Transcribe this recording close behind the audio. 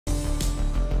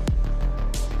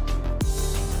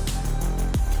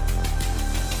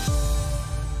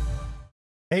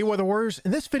Hey Weather Warriors,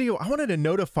 in this video I wanted to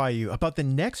notify you about the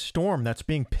next storm that's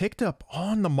being picked up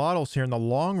on the models here in the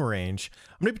long range.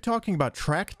 I'm going to be talking about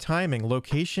track timing,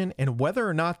 location, and whether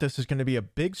or not this is going to be a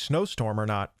big snowstorm or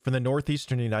not for the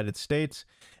northeastern United States,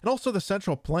 and also the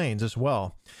central plains as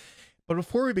well. But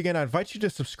before we begin, I invite you to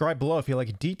subscribe below if you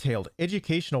like detailed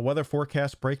educational weather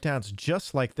forecast breakdowns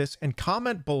just like this, and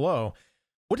comment below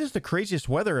what is the craziest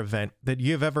weather event that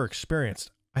you've ever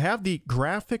experienced. I have the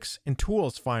graphics and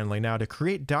tools finally now to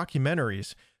create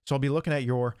documentaries, so I'll be looking at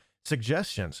your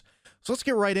suggestions. So let's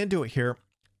get right into it here.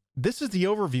 This is the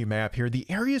overview map here. The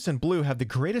areas in blue have the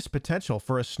greatest potential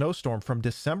for a snowstorm from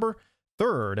December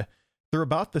 3rd through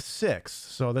about the 6th.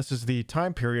 So this is the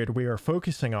time period we are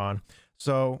focusing on.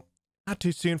 So not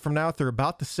too soon from now through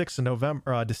about the 6th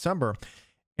of December.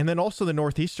 And then also the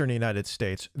northeastern United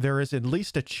States. There is at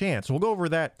least a chance. We'll go over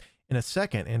that in a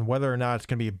second, and whether or not it's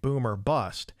going to be a boom or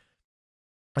bust.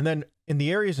 And then in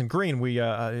the areas in green, we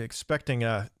are expecting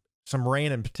some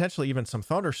rain and potentially even some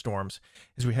thunderstorms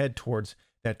as we head towards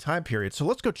that time period. So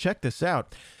let's go check this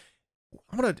out.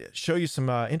 I'm going to show you some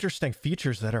interesting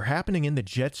features that are happening in the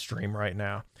jet stream right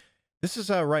now. This is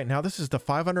this is the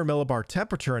 500 millibar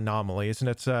temperature anomalies, and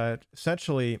it's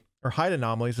essentially, or height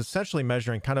anomalies, essentially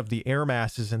measuring kind of the air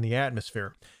masses in the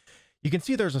atmosphere. You can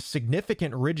see there's a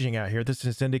significant ridging out here. This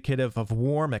is indicative of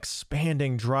warm,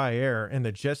 expanding, dry air in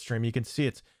the jet stream. You can see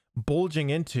it's bulging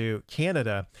into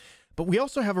Canada. But we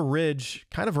also have a ridge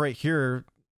kind of right here,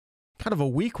 kind of a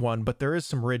weak one, but there is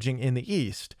some ridging in the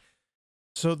east.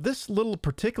 So this little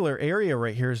particular area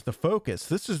right here is the focus.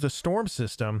 This is the storm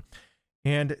system.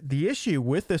 And the issue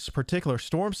with this particular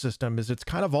storm system is it's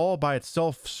kind of all by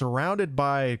itself, surrounded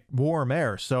by warm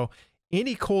air. So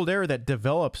any cold air that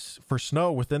develops for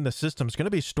snow within the system is going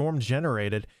to be storm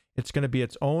generated. It's going to be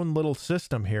its own little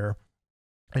system here.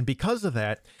 And because of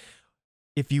that,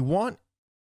 if you're wanting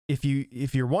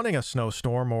a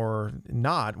snowstorm or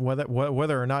not,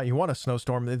 whether or not you want a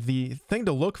snowstorm, the thing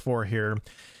to look for here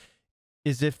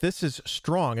is if this is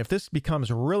strong. If this becomes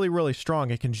really, really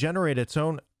strong, it can generate its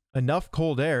own enough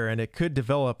cold air, and it could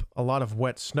develop a lot of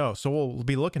wet snow. So we'll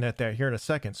be looking at that here in a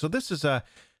second. So this is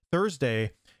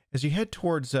Thursday. As you head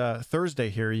towards Thursday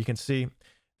here, you can see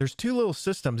there's two little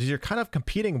systems. These are kind of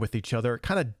competing with each other. It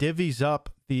kind of divvies up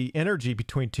the energy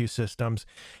between two systems,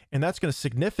 and that's going to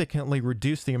significantly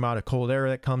reduce the amount of cold air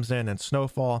that comes in, and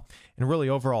snowfall, and really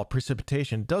overall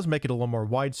precipitation. It does make it a little more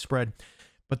widespread,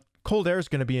 but cold air is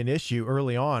going to be an issue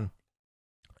early on.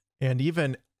 And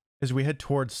even as we head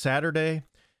towards Saturday,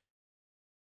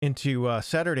 into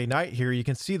Saturday night here, you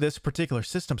can see this particular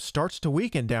system starts to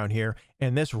weaken down here,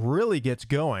 and this really gets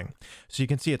going. So you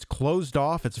can see it's closed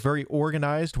off. It's very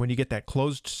organized. When you get that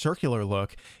closed circular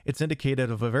look, it's indicative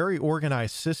of a very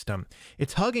organized system.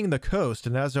 It's hugging the coast,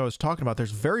 and as I was talking about, there's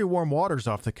very warm waters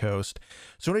off the coast.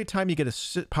 So anytime you get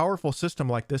a powerful system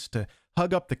like this to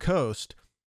hug up the coast,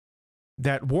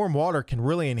 that warm water can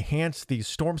really enhance these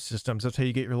storm systems. That's how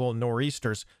you get your little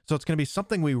nor'easters. So it's going to be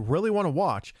something we really want to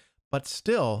watch. But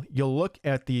still, you'll look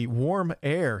at the warm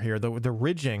air here, the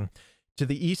ridging to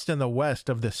the east and the west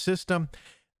of the system.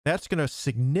 That's going to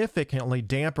significantly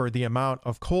damper the amount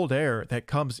of cold air that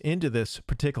comes into this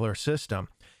particular system.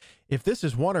 If this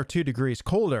is 1 or 2 degrees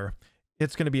colder,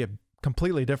 it's going to be a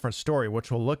completely different story, which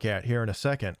we'll look at here in a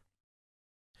second.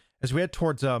 As we head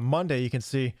towards Monday, you can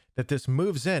see that this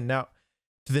moves in now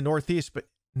to the northeast. But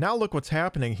now look what's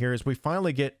happening here is we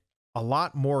finally get a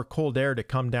lot more cold air to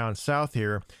come down south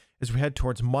here as we head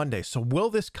towards Monday. So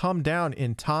will this come down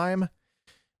in time?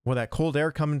 Will that cold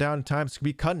air coming down in time? It's going to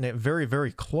be cutting it very,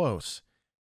 very close.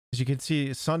 As you can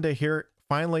see, Sunday here,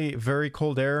 finally very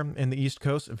cold air in the East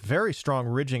Coast, very strong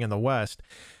ridging in the west.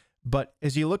 But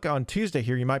as you look on Tuesday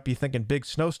here, you might be thinking big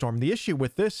snowstorm. The issue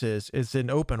with this is an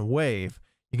open wave.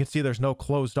 You can see there's no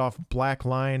closed off black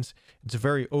lines. It's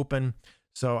very open.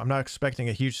 So I'm not expecting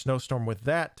a huge snowstorm with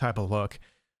that type of look.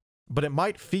 But it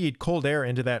might feed cold air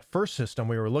into that first system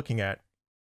we were looking at.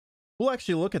 We'll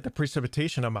actually look at the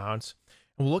precipitation amounts,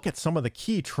 and we'll look at some of the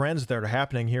key trends that are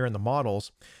happening here in the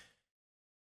models.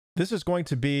 This is going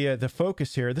to be the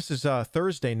focus here. This is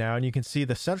Thursday now, and you can see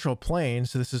the central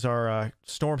plains. This is our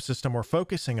storm system we're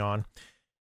focusing on.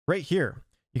 Right here,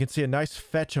 you can see a nice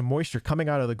fetch of moisture coming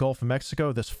out of the Gulf of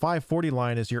Mexico. This 540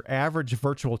 line is your average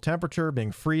virtual temperature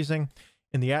being freezing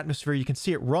in the atmosphere. You can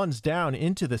see it runs down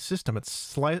into the system. It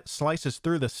slices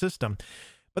through the system.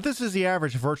 But this is the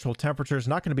average virtual temperature. It's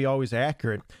not going to be always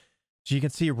accurate. So you can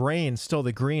see rain, still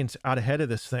the greens out ahead of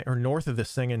this thing, or north of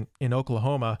this thing in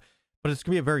Oklahoma. But it's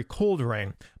going to be a very cold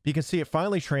rain. But you can see it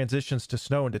finally transitions to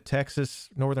snow into Texas,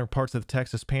 northern parts of the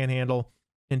Texas Panhandle,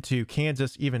 into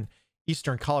Kansas, even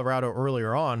eastern Colorado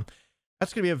earlier on.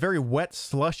 That's going to be a very wet,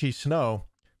 slushy snow.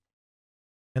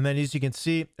 And then as you can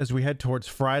see, as we head towards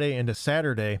Friday into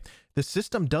Saturday, the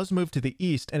system does move to the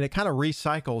east and it kind of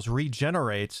recycles,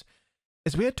 regenerates.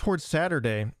 As we head towards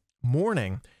Saturday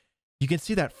morning, you can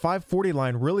see that 540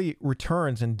 line really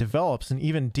returns and develops, and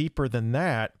even deeper than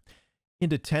that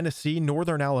into Tennessee,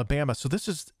 northern Alabama. So this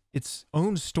is its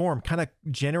own storm kind of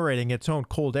generating its own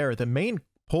cold air. The main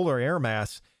polar air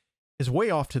mass is way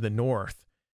off to the north,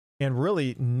 and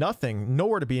really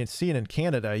nowhere to be seen in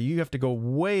Canada. You have to go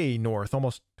way north,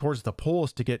 almost towards the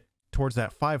poles, to get towards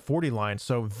that 540 line.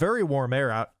 So very warm air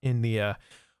out in the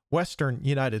western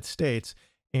United States,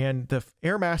 and the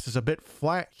air mass is a bit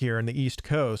flat here in the East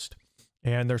Coast,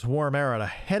 and there's warm air out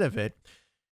ahead of it,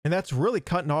 and that's really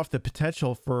cutting off the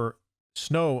potential for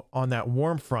snow on that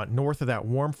warm front, north of that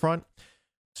warm front.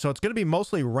 So it's going to be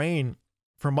mostly rain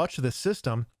for much of the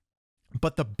system,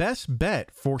 but the best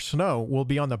bet for snow will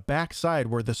be on the backside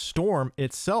where the storm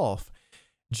itself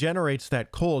generates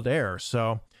that cold air.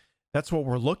 So that's what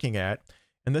we're looking at.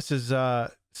 And this is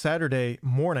Saturday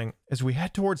morning. As we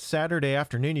head towards Saturday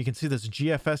afternoon, you can see this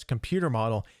GFS computer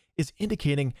model is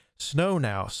indicating snow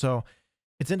now. So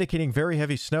it's indicating very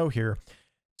heavy snow here.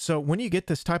 So when you get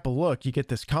this type of look, you get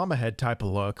this comma head type of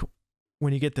look,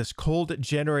 when you get this cold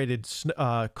generated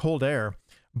cold air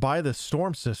by the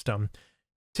storm system,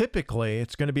 typically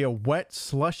it's going to be a wet,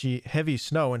 slushy, heavy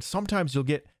snow. And sometimes you'll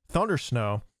get thunder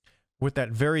snow with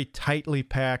that very tightly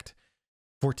packed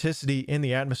vorticity in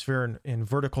the atmosphere and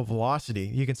vertical velocity.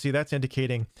 You can see that's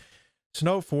indicating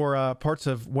snow for parts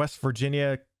of West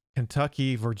Virginia,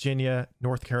 Kentucky, Virginia,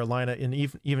 North Carolina, and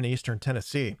even eastern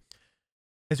Tennessee.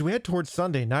 As we head towards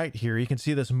Sunday night here, you can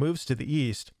see this moves to the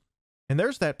east, and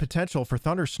there's that potential for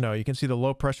thunder snow. You can see the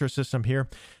low pressure system here.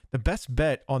 The best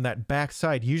bet on that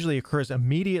backside usually occurs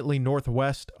immediately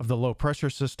northwest of the low pressure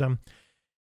system,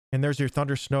 and there's your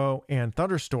thunder snow and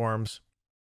thunderstorms,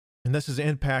 and this is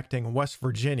impacting West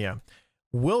Virginia.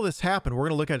 Will this happen? We're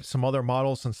going to look at some other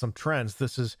models and some trends.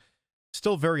 This is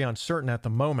still very uncertain at the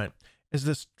moment. As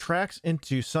this tracks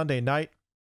into Sunday night,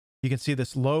 you can see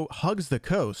this low hugs the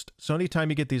coast. So anytime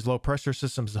you get these low pressure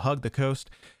systems to hug the coast,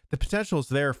 the potential is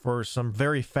there for some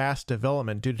very fast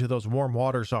development due to those warm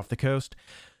waters off the coast.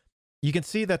 You can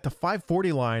see that the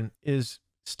 540 line is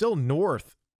still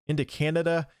north into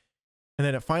Canada, and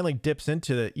then it finally dips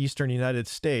into the eastern United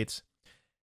States.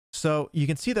 So you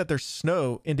can see that there's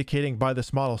snow indicating by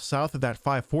this model south of that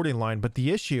 540 line, but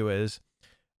the issue is,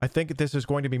 I think this is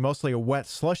going to be mostly a wet,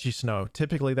 slushy snow.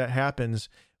 Typically that happens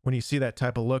when you see that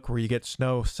type of look where you get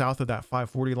snow south of that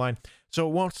 540 line. So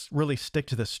it won't really stick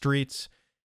to the streets,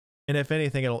 and if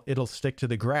anything, it'll stick to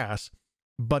the grass.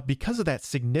 But because of that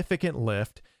significant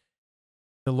lift,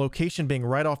 the location being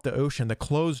right off the ocean, the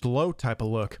closed low type of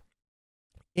look,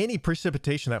 any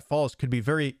precipitation that falls could be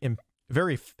very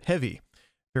heavy,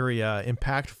 very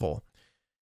impactful.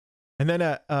 And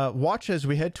then watch as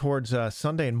we head towards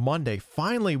Sunday and Monday.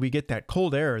 Finally, we get that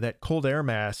cold air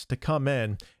mass to come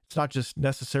in. It's not just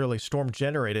necessarily storm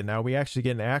generated now. We actually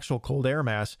get an actual cold air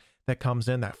mass that comes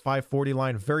in, that 540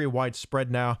 line, very widespread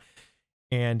now,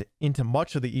 and into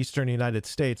much of the eastern United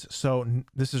States. So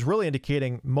this is really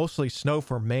indicating mostly snow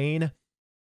for Maine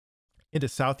into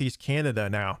southeast Canada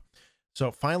now. So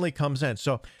it finally comes in.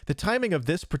 So the timing of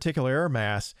this particular air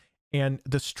mass and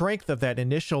the strength of that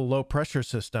initial low pressure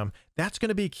system, that's going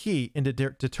to be key into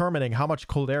determining how much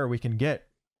cold air we can get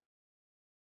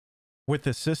with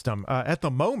this system. At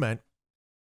the moment,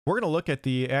 we're going to look at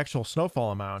the actual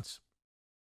snowfall amounts,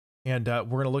 and we're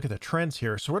going to look at the trends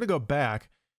here. So we're going to go back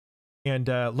and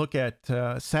look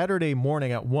at Saturday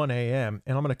morning at 1 a.m.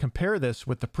 And I'm going to compare this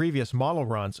with the previous model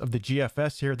runs of the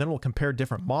GFS here. Then we'll compare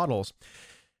different models.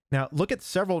 Now, look at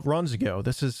several runs ago.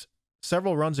 This is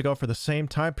several runs ago for the same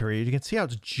time period. You can see how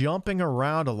it's jumping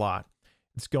around a lot.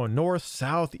 It's going north,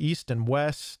 south, east, and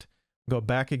west. Go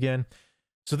back again.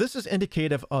 So this is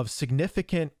indicative of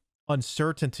significant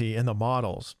uncertainty in the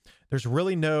models. There's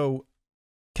really no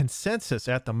consensus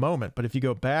at the moment, but if you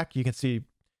go back, you can see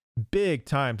big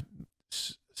time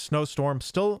snowstorm,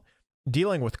 still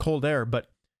dealing with cold air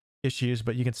issues,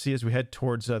 but you can see as we head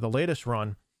towards the latest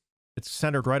run, it's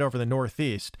centered right over the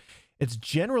northeast. It's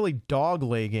generally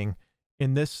dog-legging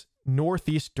in this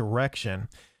northeast direction.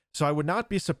 So I would not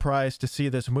be surprised to see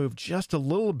this move just a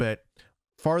little bit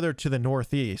farther to the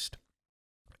northeast,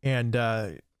 and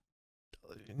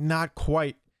not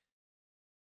quite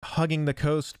hugging the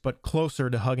coast, but closer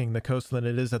to hugging the coast than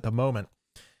it is at the moment.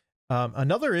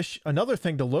 Another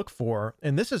thing to look for,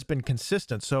 and this has been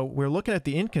consistent. So we're looking at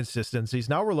the inconsistencies.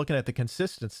 Now we're looking at the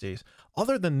consistencies.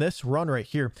 Other than this run right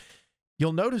here,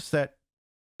 you'll notice that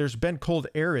there's been cold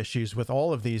air issues with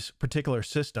all of these particular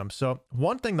systems. So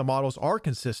one thing the models are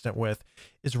consistent with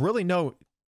is really no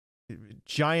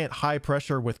giant high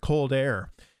pressure with cold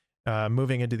air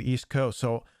moving into the East Coast.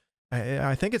 So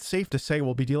I think it's safe to say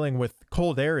we'll be dealing with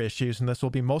cold air issues, and this will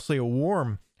be mostly a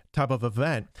warm type of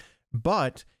event.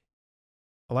 But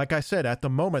like I said, at the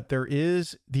moment, there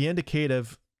is the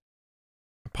indicative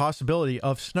possibility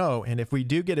of snow, and if we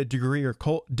do get a degree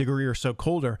or so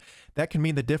colder, that can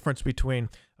mean the difference between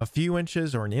a few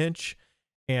inches or an inch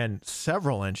and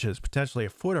several inches, potentially a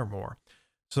foot or more.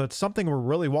 So it's something we're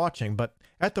really watching, but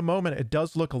at the moment it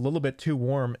does look a little bit too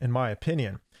warm in my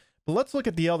opinion. But let's look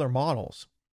at the other models.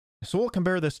 So we'll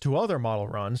compare this to other model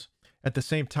runs at the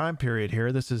same time period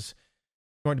here. This is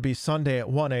going to be Sunday at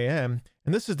 1 a.m.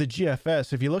 and this is the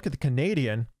GFS. If you look at the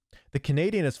Canadian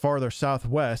is farther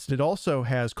southwest. It also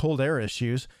has cold air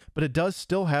issues, but it does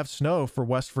still have snow for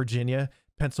West Virginia,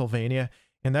 Pennsylvania,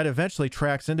 and that eventually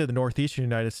tracks into the northeastern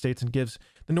United States and gives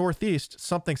the Northeast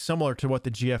something similar to what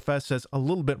the GFS says, a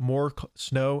little bit more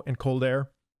snow and cold air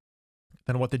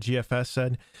than what the GFS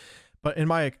said. But in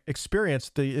my experience,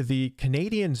 the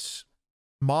Canadian's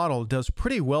model does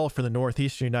pretty well for the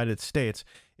northeastern United States.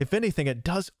 If anything, it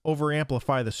does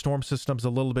over-amplify the storm systems a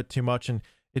little bit too much, and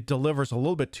it delivers a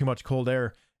little bit too much cold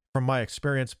air from my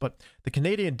experience, but the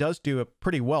Canadian does do it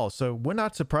pretty well. So it would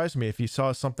not surprise me if you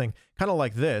saw something kind of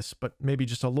like this, but maybe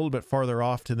just a little bit farther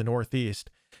off to the northeast,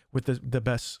 with the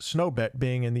best snow bet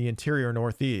being in the interior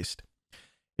northeast.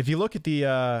 If you look at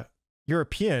the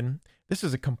European, this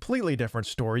is a completely different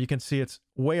story. You can see it's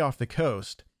way off the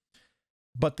coast,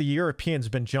 but the European's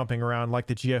been jumping around like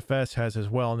the GFS has as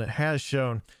well, and it has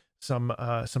shown some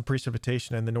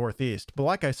precipitation in the northeast. But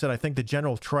like I said, I think the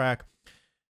general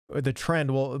the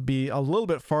trend will be a little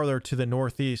bit farther to the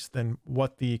northeast than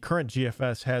what the current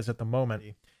GFS has at the moment.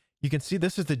 You can see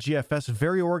this is the GFS,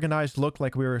 very organized look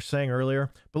like we were saying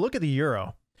earlier. But look at the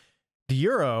Euro. The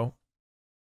Euro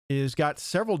is got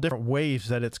several different waves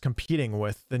that it's competing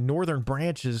with. The northern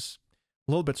branch is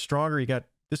a little bit stronger. You got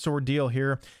this ordeal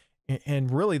here,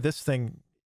 and really this thing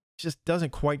just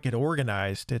doesn't quite get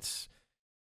organized. It's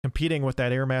competing with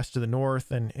that air mass to the north,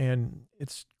 and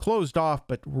it's closed off,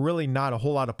 but really not a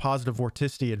whole lot of positive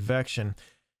vorticity advection.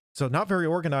 So not very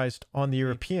organized on the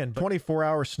European.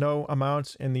 24-hour snow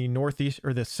amounts in the northeast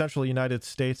or the central United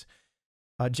States,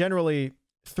 generally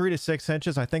 3 to 6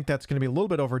 inches. I think that's going to be a little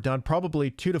bit overdone, probably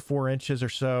 2 to 4 inches or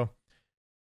so,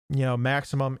 you know,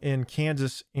 maximum in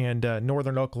Kansas and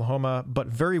northern Oklahoma, but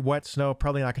very wet snow,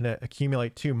 probably not going to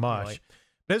accumulate too much.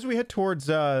 But as we head towards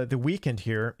the weekend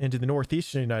here into the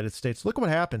northeastern United States, look what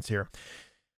happens here.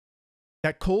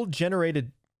 That cold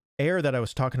generated air that I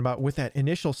was talking about with that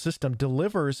initial system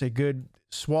delivers a good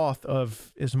swath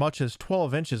of as much as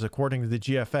 12 inches according to the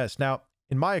GFS. Now,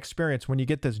 in my experience, when you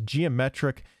get this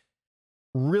geometric,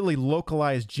 really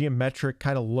localized geometric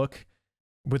kind of look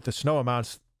with the snow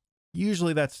amounts,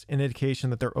 usually that's an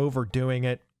indication that they're overdoing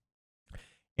it,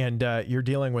 and you're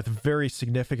dealing with very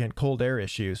significant cold air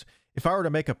issues. If I were to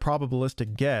make a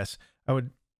probabilistic guess, I would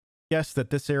guess that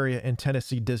this area in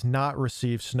Tennessee does not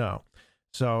receive snow.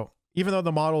 So even though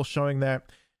the model is showing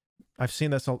that, I've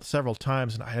seen this several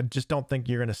times, and I just don't think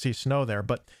you're going to see snow there.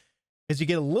 But as you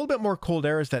get a little bit more cold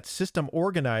air, as that system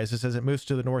organizes, as it moves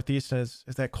to the northeast, and as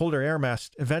that colder air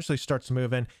mass eventually starts to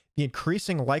move in, the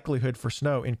increasing likelihood for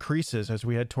snow increases as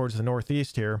we head towards the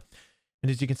northeast here.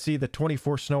 And as you can see, the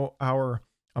 24 snow hour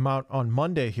amount on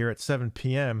Monday here at 7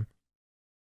 p.m.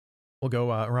 will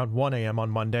go around 1 a.m. on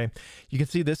Monday. You can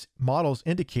see this model's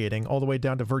indicating all the way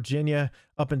down to Virginia,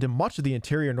 up into much of the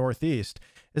interior northeast,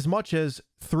 as much as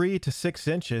 3 to 6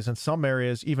 inches, in some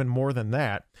areas even more than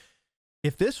that.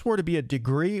 If this were to be a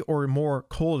degree or more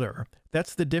colder,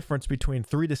 that's the difference between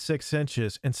 3 to 6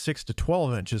 inches and 6 to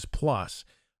 12 inches plus.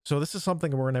 So this is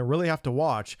something we're going to really have to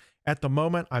watch. At the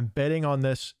moment, I'm betting on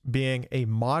this being a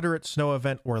moderate snow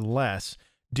event or less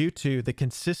due to the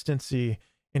consistency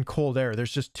in cold air.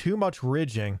 There's just too much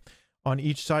ridging on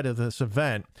each side of this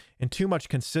event and too much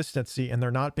consistency, and there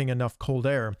not being enough cold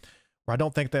air, where I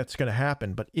don't think that's going to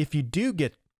happen. But if you do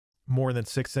get more than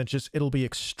 6 inches, it'll be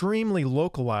extremely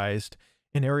localized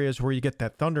in areas where you get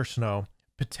that thunder snow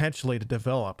potentially to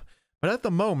develop. But at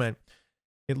the moment,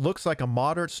 it looks like a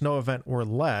moderate snow event or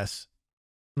less,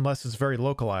 unless it's very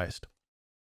localized.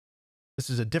 This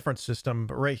is a different system,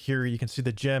 but right here you can see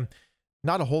the gem.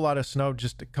 Not a whole lot of snow,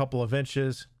 just a couple of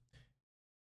inches.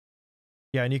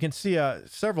 Yeah, and you can see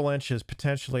several inches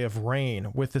potentially of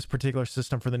rain with this particular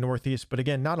system for the northeast, but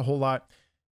again, not a whole lot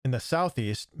in the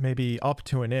southeast, maybe up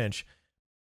to an inch.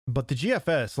 But the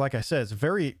GFS, like I said, is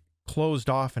very closed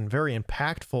off and very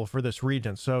impactful for this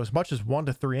region. So as much as 1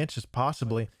 to 3 inches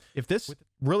possibly. If this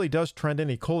really does trend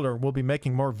any colder, we'll be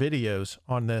making more videos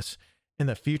on this in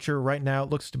the future. Right now, it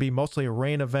looks to be mostly a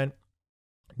rain event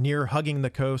near hugging the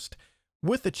coast,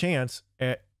 with the chance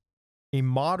at a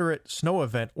moderate snow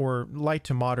event or light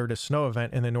to moderate snow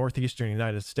event in the northeastern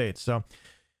United States. So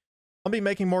I'll be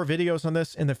making more videos on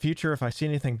this in the future if I see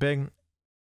anything big. If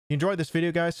you enjoyed this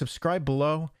video, guys, subscribe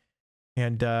below,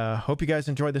 and hope you guys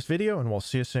enjoyed this video, and we'll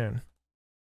see you soon.